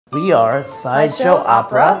We are Sideshow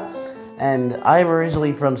Opera, and I'm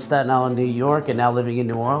originally from Staten Island, New York, and now living in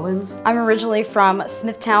New Orleans. I'm originally from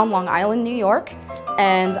Smithtown, Long Island, New York,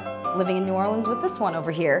 and living in New Orleans with this one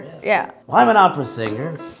over here. Yeah. Well, I'm an opera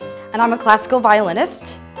singer. And I'm a classical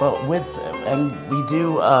violinist. But we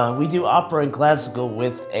do opera and classical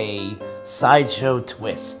with a sideshow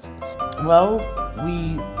twist. Well,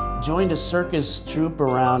 we joined a circus troupe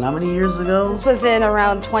around how many years ago? This was in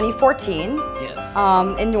around 2014. Yes.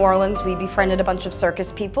 In New Orleans, we befriended a bunch of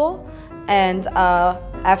circus people, and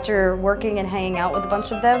after working and hanging out with a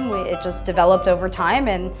bunch of them, it just developed over time,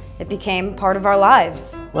 and it became part of our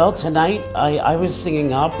lives. Well, tonight I was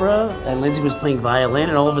singing opera, and Lindsay was playing violin,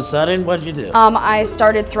 and all of a sudden, what did you do? I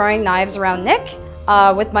started throwing knives around Nick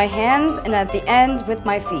with my hands, and at the end with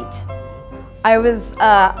my feet.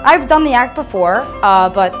 I've done the act before,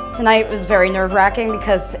 but tonight was very nerve-wracking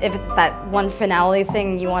because if it's that one finale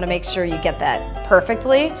thing, you want to make sure you get that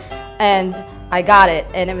perfectly, and I got it,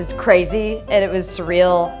 and it was crazy, and it was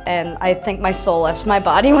surreal, and I think my soul left my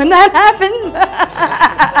body when that happened.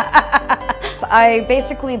 I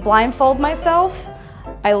basically blindfold myself,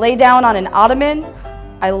 I lay down on an ottoman,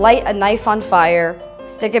 I light a knife on fire,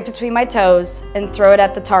 stick it between my toes, and throw it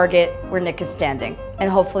at the target where Nick is standing,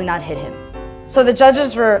 and hopefully not hit him. So the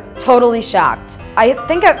judges were totally shocked. I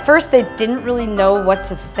think at first they didn't really know what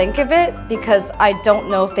to think of it because I don't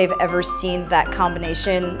know if they've ever seen that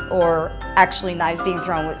combination or actually knives being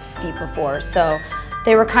thrown with feet before. So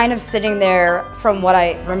they were kind of sitting there, from what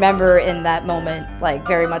I remember in that moment, like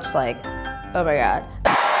very much like, oh my God.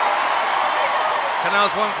 Can I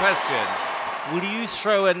ask one question? Will you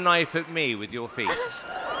throw a knife at me with your feet?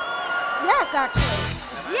 Yes, actually.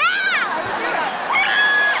 Yeah!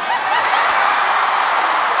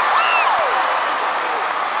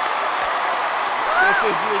 This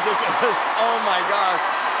is ridiculous. Oh my gosh.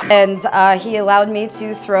 And he allowed me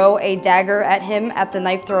to throw a dagger at him at the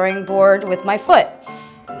knife throwing board with my foot,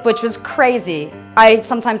 which was crazy. I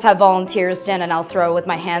sometimes have volunteers stand and I'll throw with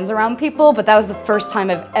my hands around people, but that was the first time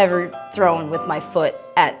I've ever thrown with my foot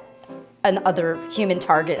at another human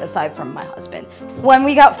target aside from my husband. When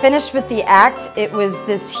we got finished with the act, it was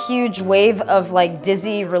this huge wave of like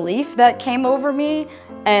dizzy relief that came over me,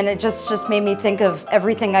 and it just made me think of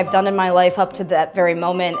everything I've done in my life up to that very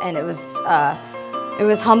moment, and it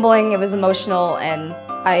was humbling, it was emotional, and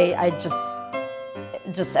I just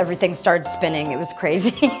everything started spinning. It was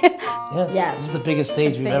crazy. Yes, this is the biggest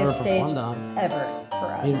stage we've ever performed on. Ever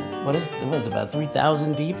for us. I mean, what is it, about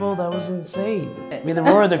 3,000 people? That was insane. I mean, the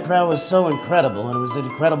roar of the crowd was so incredible, and it was an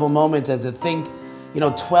incredible moment, and to think,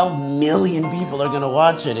 12 million people are gonna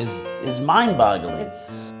watch it is mind-boggling.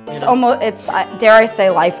 It's almost, dare I say,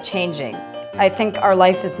 life-changing. I think our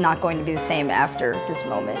life is not going to be the same after this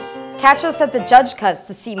moment. Catch us at the Judge Cuts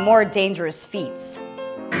to see more dangerous feats.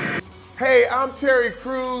 Hey, I'm Terry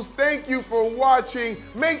Crews. Thank you for watching.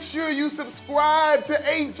 Make sure you subscribe to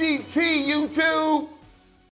AGT YouTube.